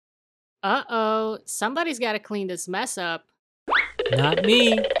Uh-oh, somebody's gotta clean this mess up. Not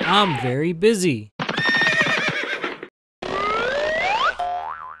me. I'm very busy.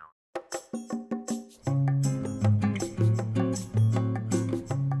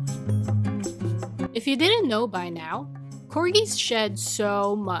 If you didn't know by now, corgis shed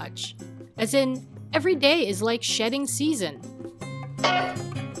so much. As in, every day is like shedding season.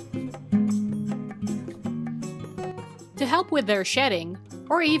 To help with their shedding,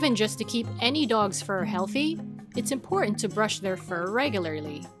 or even just to keep any dog's fur healthy, it's important to brush their fur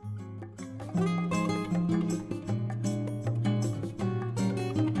regularly.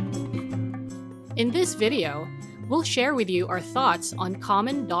 In this video, we'll share with you our thoughts on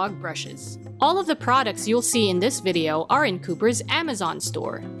common dog brushes. All of the products you'll see in this video are in Cooper's Amazon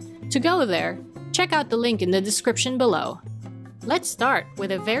store. To go there, check out the link in the description below. Let's start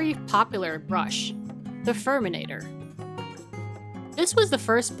with a very popular brush, the Furminator. This was the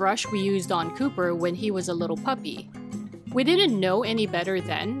first brush we used on Cooper when he was a little puppy. We didn't know any better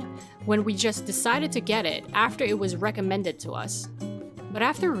then, when we just decided to get it after it was recommended to us. But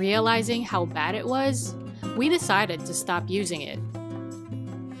after realizing how bad it was, we decided to stop using it.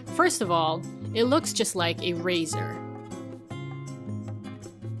 First of all, it looks just like a razor.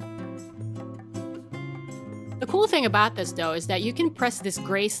 The cool thing about this though is that you can press this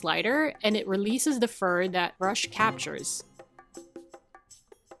gray slider and it releases the fur that brush captures.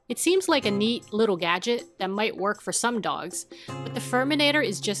 It seems like a neat little gadget that might work for some dogs, but the Furminator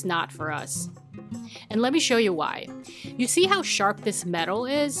is just not for us. And let me show you why. You see how sharp this metal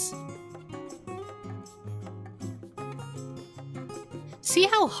is? See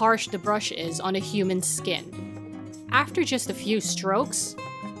how harsh the brush is on a human's skin. After just a few strokes,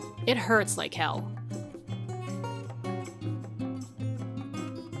 it hurts like hell.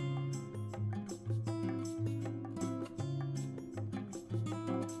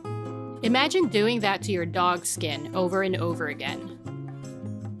 Imagine doing that to your dog's skin over and over again.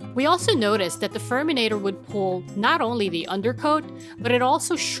 We also noticed that the Furminator would pull not only the undercoat, but it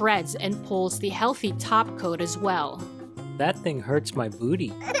also shreds and pulls the healthy top coat as well. That thing hurts my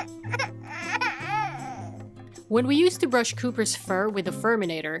booty. When we used to brush Cooper's fur with the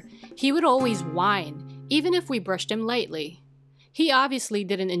Furminator, he would always whine, even if we brushed him lightly. He obviously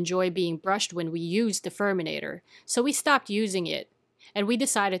didn't enjoy being brushed when we used the Furminator, so we stopped using it, and we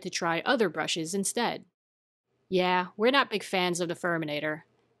decided to try other brushes instead. Yeah, we're not big fans of the Furminator.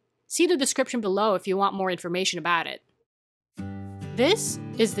 See the description below if you want more information about it. This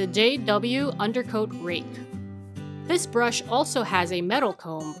is the JW Undercoat Rake. This brush also has a metal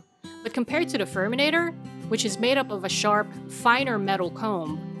comb, but compared to the Furminator, which is made up of a sharp, finer metal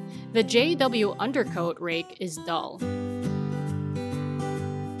comb, the JW Undercoat Rake is dull.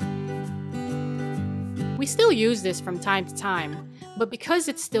 We still use this from time to time, but because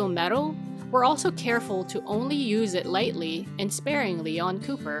it's still metal, we're also careful to only use it lightly and sparingly on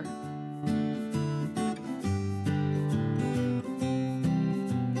Cooper.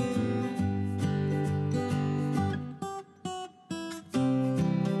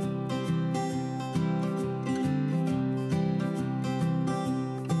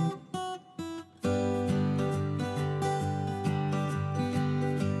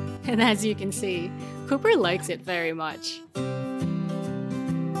 And as you can see, Cooper likes it very much.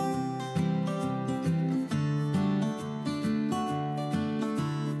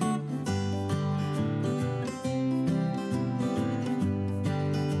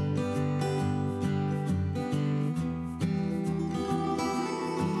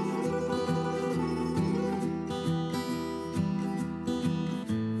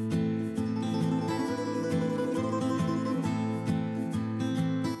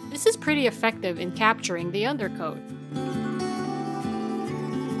 This is pretty effective in capturing the undercoat.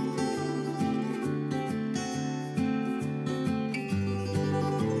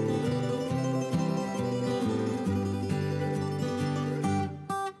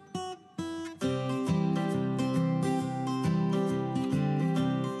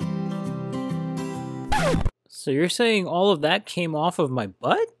 So you're saying all of that came off of my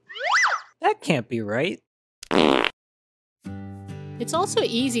butt? That can't be right. It's also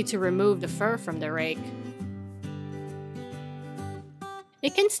easy to remove the fur from the rake.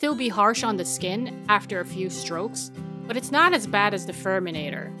 It can still be harsh on the skin after a few strokes, but it's not as bad as the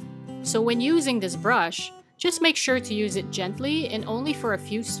Furminator. So when using this brush, just make sure to use it gently and only for a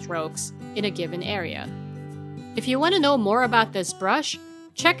few strokes in a given area. If you want to know more about this brush,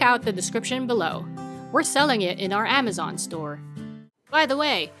 check out the description below. We're selling it in our Amazon store. By the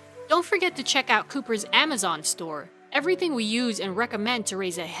way, don't forget to check out Cooper's Amazon store. Everything we use and recommend to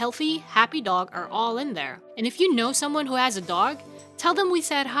raise a healthy, happy dog are all in there. And if you know someone who has a dog, tell them we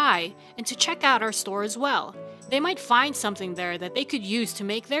said hi and to check out our store as well. They might find something there that they could use to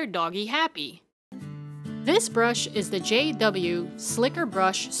make their doggy happy. This brush is the JW Slicker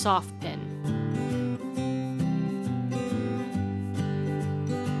Brush Soft Pin.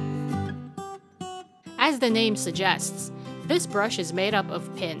 As the name suggests, this brush is made up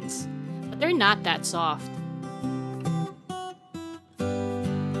of pins, but they're not that soft.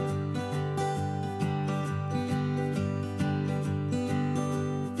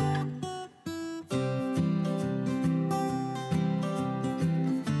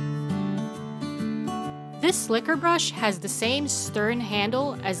 This slicker brush has the same stern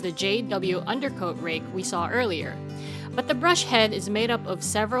handle as the JW undercoat rake we saw earlier, but the brush head is made up of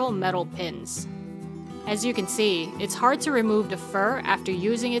several metal pins. As you can see, it's hard to remove the fur after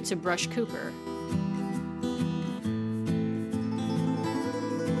using it to brush Cooper.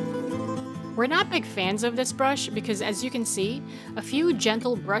 We're not big fans of this brush because, as you can see, a few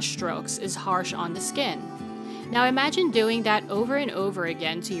gentle brush strokes is harsh on the skin. Now imagine doing that over and over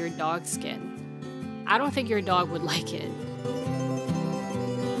again to your dog's skin. I don't think your dog would like it.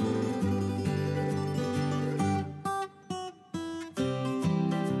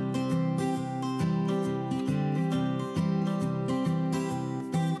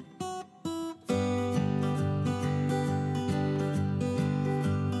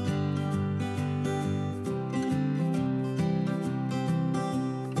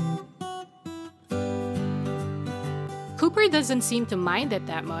 Cooper doesn't seem to mind it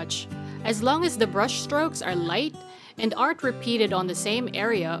that much, as long as the brush strokes are light and aren't repeated on the same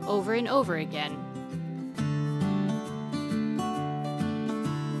area over and over again.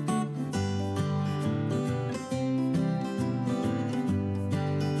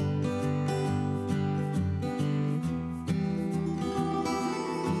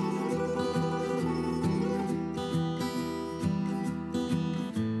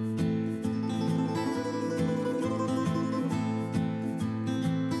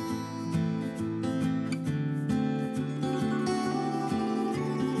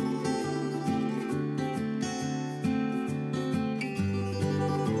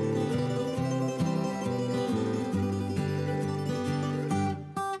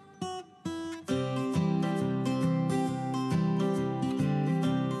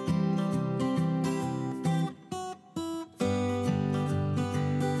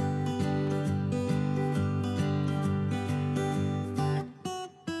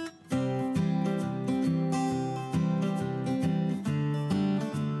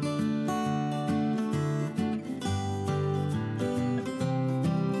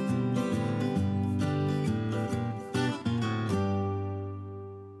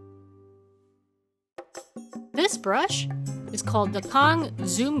 This brush is called the Kong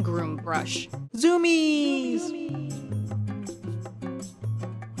Zoom Groom brush. Zoomies!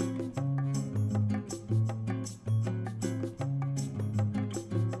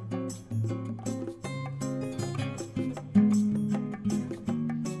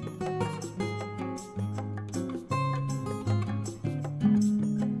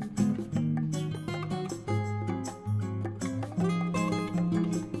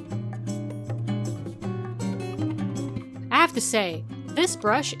 I have to say, this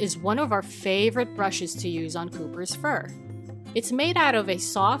brush is one of our favorite brushes to use on Cooper's fur. It's made out of a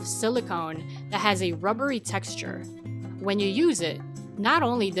soft silicone that has a rubbery texture. When you use it, not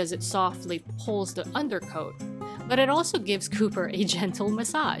only does it softly pulls the undercoat, but it also gives Cooper a gentle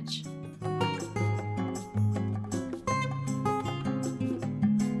massage.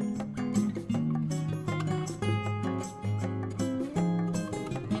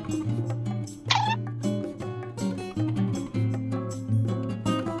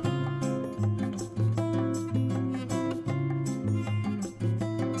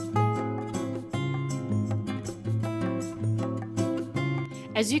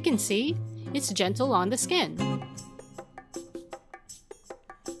 As you can see, it's gentle on the skin.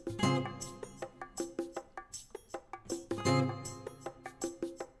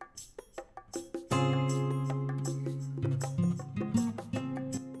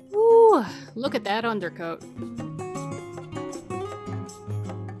 Ooh, look at that undercoat.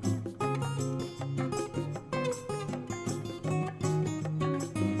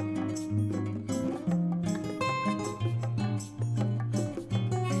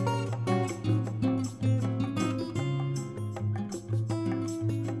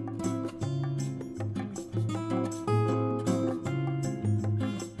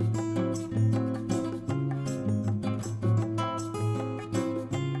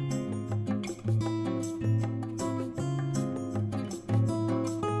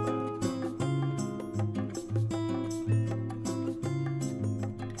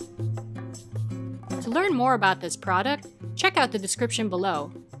 To learn more about this product, check out the description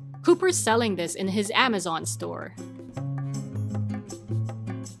below. Cooper's selling this in his Amazon store.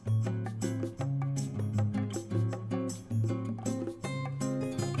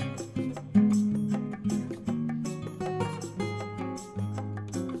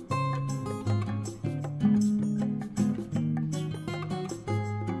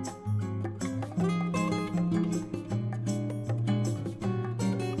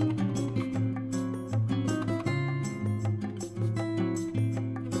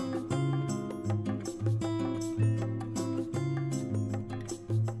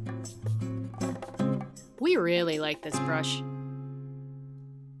 We really like this brush.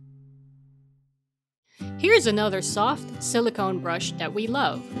 Here's another soft silicone brush that we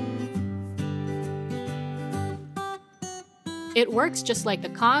love. It works just like the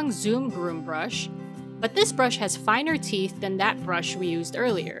Kong Zoom Groom brush, but this brush has finer teeth than that brush we used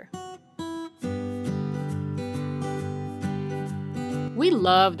earlier. We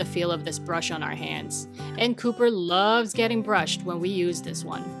love the feel of this brush on our hands, and Cooper loves getting brushed when we use this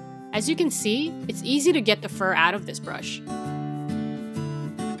one. As you can see, it's easy to get the fur out of this brush.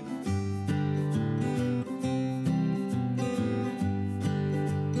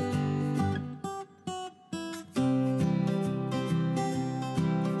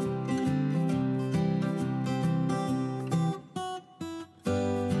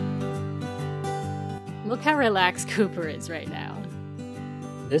 Look how relaxed Cooper is right now.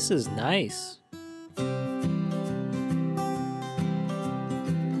 This is nice.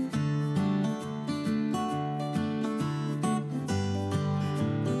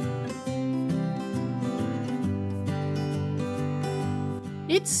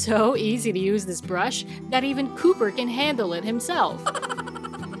 It's so easy to use this brush that even Cooper can handle it himself.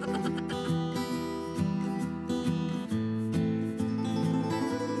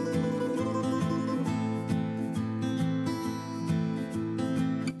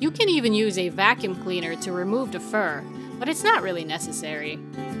 You can even use a vacuum cleaner to remove the fur, but it's not really necessary.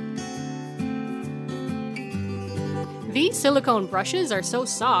 These silicone brushes are so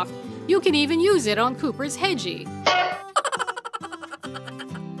soft, you can even use it on Cooper's Hedgie.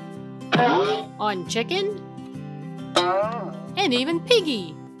 On Chicken, and even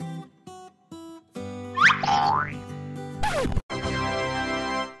Piggy.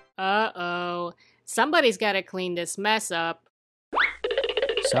 Uh-oh, somebody's gotta clean this mess up.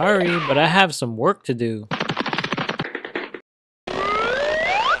 Sorry, but I have some work to do.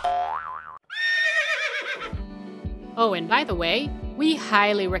 Oh, and by the way, we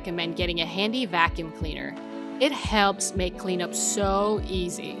highly recommend getting a handy vacuum cleaner. It helps make cleanup so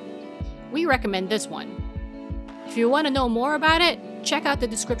easy. We recommend this one. If you want to know more about it, check out the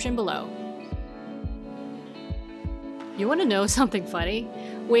description below. You want to know something funny?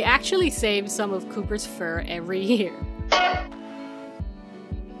 We actually save some of Cooper's fur every year.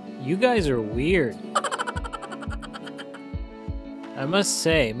 You guys are weird. I must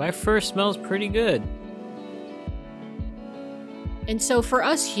say, my fur smells pretty good. And so for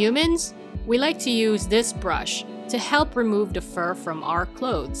us humans, we like to use this brush to help remove the fur from our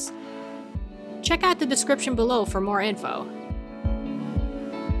clothes. Check out the description below for more info.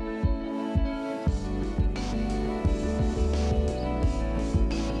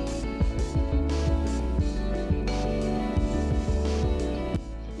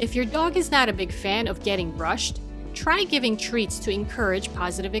 If your dog is not a big fan of getting brushed, try giving treats to encourage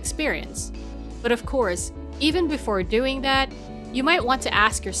positive experience. But of course, even before doing that, you might want to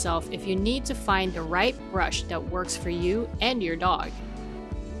ask yourself if you need to find the right brush that works for you and your dog.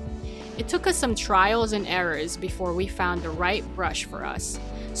 It took us some trials and errors before we found the right brush for us,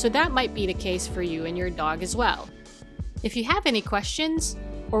 so that might be the case for you and your dog as well. If you have any questions,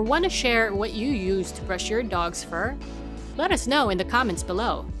 or want to share what you use to brush your dog's fur, let us know in the comments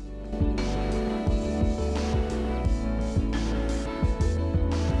below.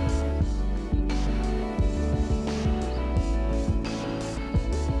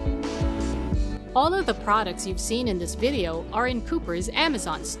 All of the products you've seen in this video are in Cooper's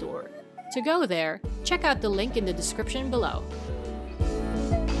Amazon store. To go there, check out the link in the description below.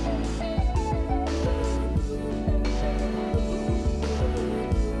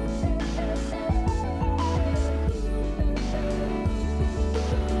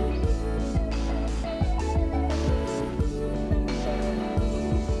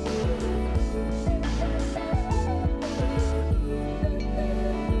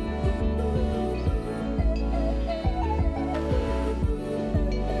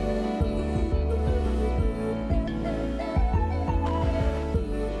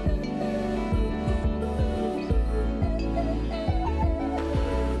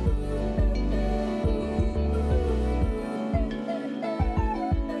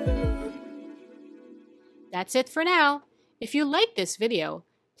 That's it for now. If you liked this video,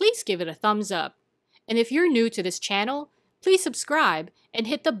 please give it a thumbs up. And if you're new to this channel, please subscribe and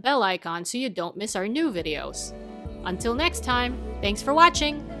hit the bell icon so you don't miss our new videos. Until next time, thanks for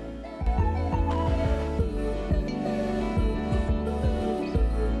watching!